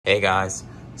Hey guys,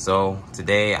 so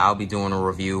today I'll be doing a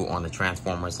review on the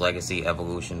Transformers Legacy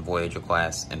Evolution Voyager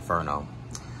class Inferno.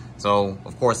 So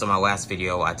of course in my last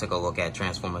video I took a look at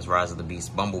Transformers Rise of the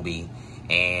Beast Bumblebee,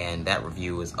 and that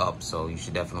review is up, so you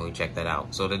should definitely check that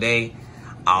out. So today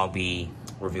I'll be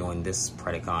reviewing this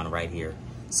Predacon right here.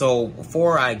 So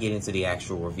before I get into the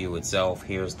actual review itself,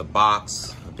 here's the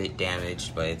box, a bit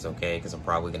damaged, but it's okay because I'm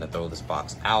probably going to throw this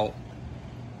box out.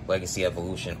 Legacy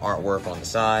Evolution artwork on the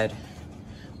side.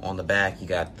 On the back, you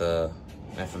got the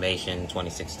information,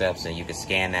 26 steps, and you can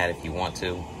scan that if you want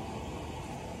to.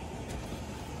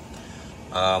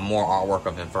 More artwork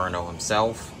of Inferno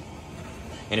himself.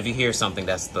 And if you hear something,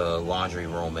 that's the laundry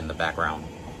room in the background.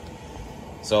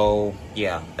 So,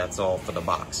 yeah, that's all for the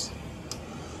box.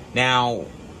 Now,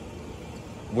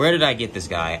 where did I get this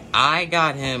guy? I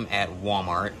got him at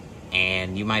Walmart,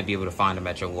 and you might be able to find him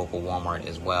at your local Walmart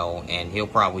as well, and he'll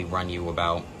probably run you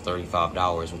about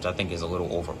 $35, which I think is a little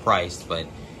overpriced, but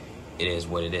it is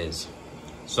what it is.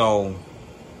 So,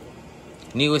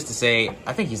 needless to say,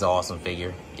 I think he's an awesome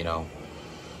figure, you know.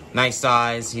 Nice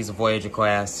size, he's a Voyager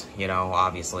class, you know,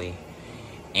 obviously.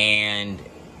 And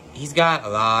he's got a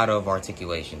lot of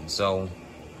articulation, so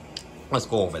let's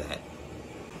go over that.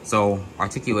 So,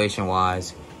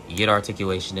 articulation-wise, you get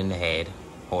articulation in the head.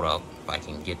 Hold up, if I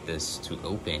can get this to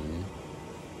open.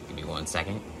 Give me 1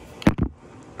 second.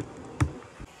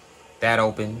 That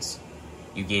opens.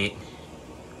 You get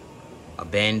a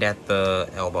bend at the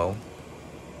elbow.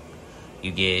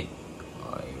 You get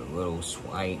a little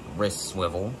slight wrist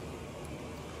swivel.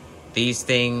 These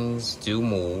things do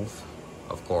move.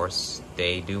 Of course,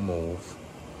 they do move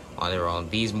on their own.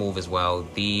 These move as well.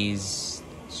 These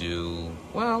do,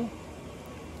 well,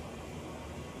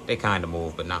 they kind of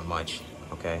move, but not much.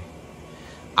 Okay,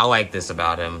 I like this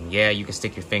about him. Yeah, you can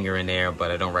stick your finger in there,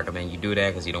 but I don't recommend you do that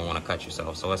because you don't want to cut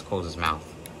yourself. So let's close his mouth.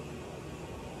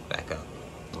 Back up.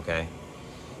 Okay.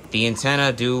 The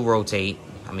antenna do rotate.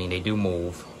 I mean, they do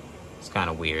move. It's kind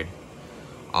of weird.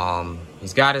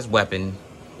 He's got his weapon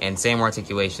and same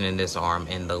articulation in this arm.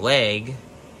 In the leg,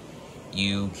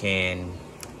 you can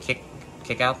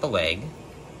kick out the leg.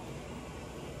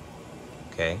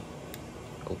 Okay.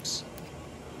 Oops.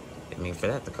 Didn't mean for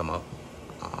that to come up.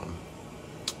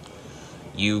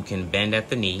 You can bend at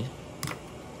the knee,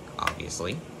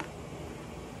 obviously.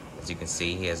 As you can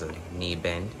see, he has a knee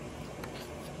bend.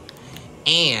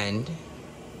 And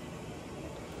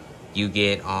you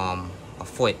get a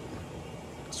foot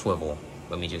swivel.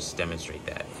 Let me just demonstrate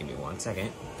that. Give me 1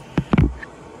 second.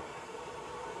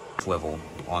 Swivel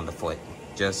on the foot.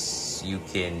 Just you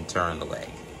can turn the leg.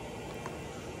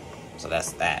 So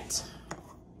that's that.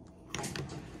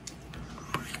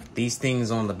 These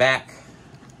things on the back.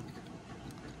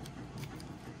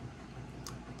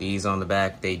 These on the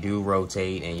back, they do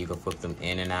rotate, and you can flip them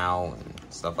in and out and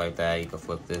stuff like that. You can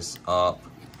flip this up.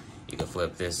 You can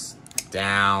flip this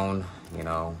down, you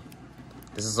know.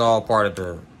 This is all part of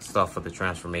the stuff for the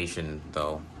transformation,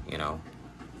 though, you know.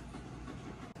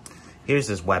 Here's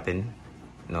this weapon,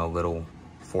 you know, little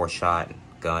 4-shot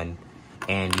gun.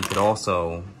 And you could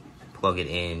also plug it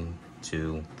in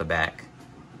to the back.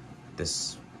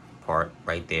 This part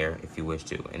right there if you wish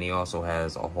to, and he also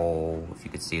has a hole, if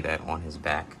you could see that, on his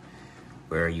back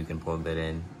where you can plug that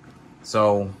in.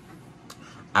 So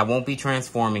I won't be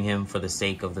transforming him for the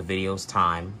sake of the video's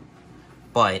time,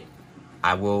 but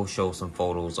I will show some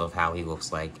photos of how he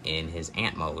looks like in his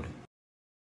ant mode.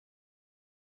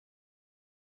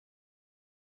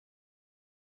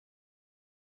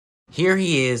 Here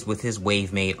he is with his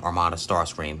wave-mate Armada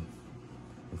Starscream.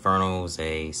 Inferno's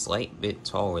a slight bit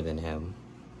taller than him.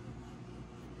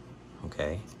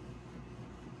 Okay.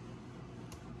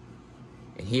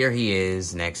 And here he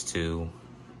is next to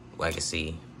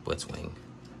Legacy Blitzwing.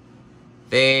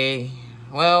 They,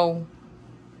 well,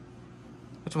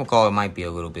 whatchamacallit might be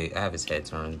a little bit, I have his head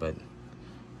turned, but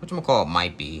whatchamacallit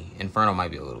might be, Inferno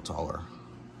might be a little taller.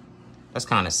 That's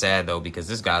kind of sad though, because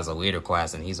this guy's a leader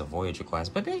class and he's a Voyager class,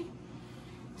 but they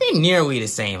nearly the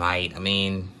same height. I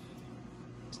mean,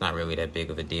 it's not really that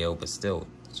big of a deal, but still,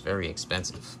 it's very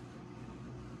expensive.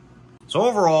 So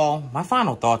overall, my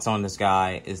final thoughts on this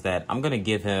guy is that I'm going to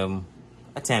give him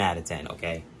a 10 out of 10,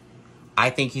 okay?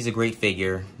 I think he's a great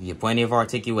figure. You get plenty of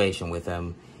articulation with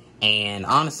him. And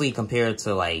honestly, compared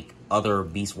to like other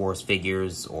Beast Wars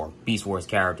figures or Beast Wars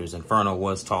characters, Inferno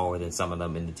was taller than some of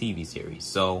them in the TV series.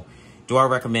 So do I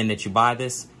recommend that you buy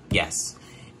this? Yes.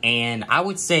 And I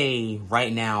would say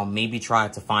right now, maybe try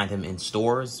to find him in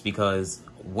stores, because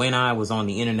when I was on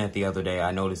the internet the other day,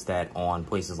 I noticed that on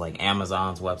places like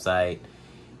Amazon's website,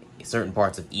 certain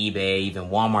parts of eBay, even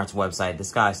Walmart's website,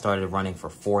 this guy started running for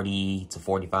 $40 to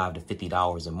 $45 to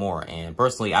 $50 or more. And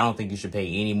personally, I don't think you should pay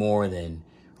any more than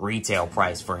retail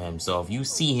price for him. So if you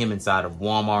see him inside of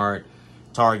Walmart,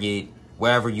 Target,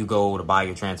 wherever you go to buy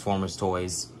your Transformers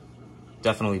toys,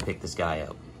 definitely pick this guy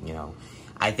up. You know,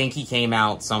 I think he came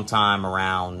out sometime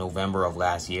around November of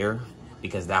last year,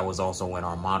 because that was also when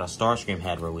Armada Starscream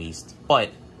had released. But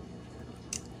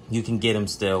you can get him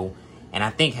still. And I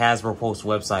think Hasbro Pulse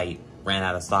website ran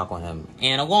out of stock on him.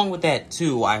 And along with that,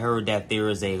 too, I heard that there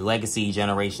is a Legacy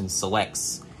Generation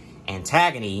Selects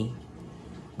Antagony,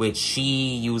 which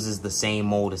she uses the same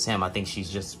mold as him. I think she's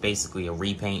just basically a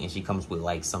repaint, and she comes with,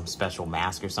 like, some special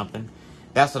mask or something.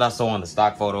 That's what I saw in the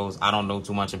stock photos. I don't know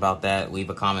too much about that. Leave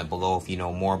a comment below if you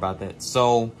know more about that.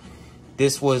 So,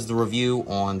 this was the review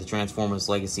on the Transformers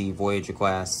Legacy Voyager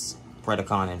class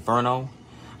Predacon Inferno.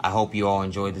 I hope you all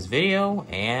enjoyed this video,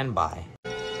 and bye.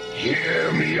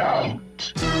 Hear me out.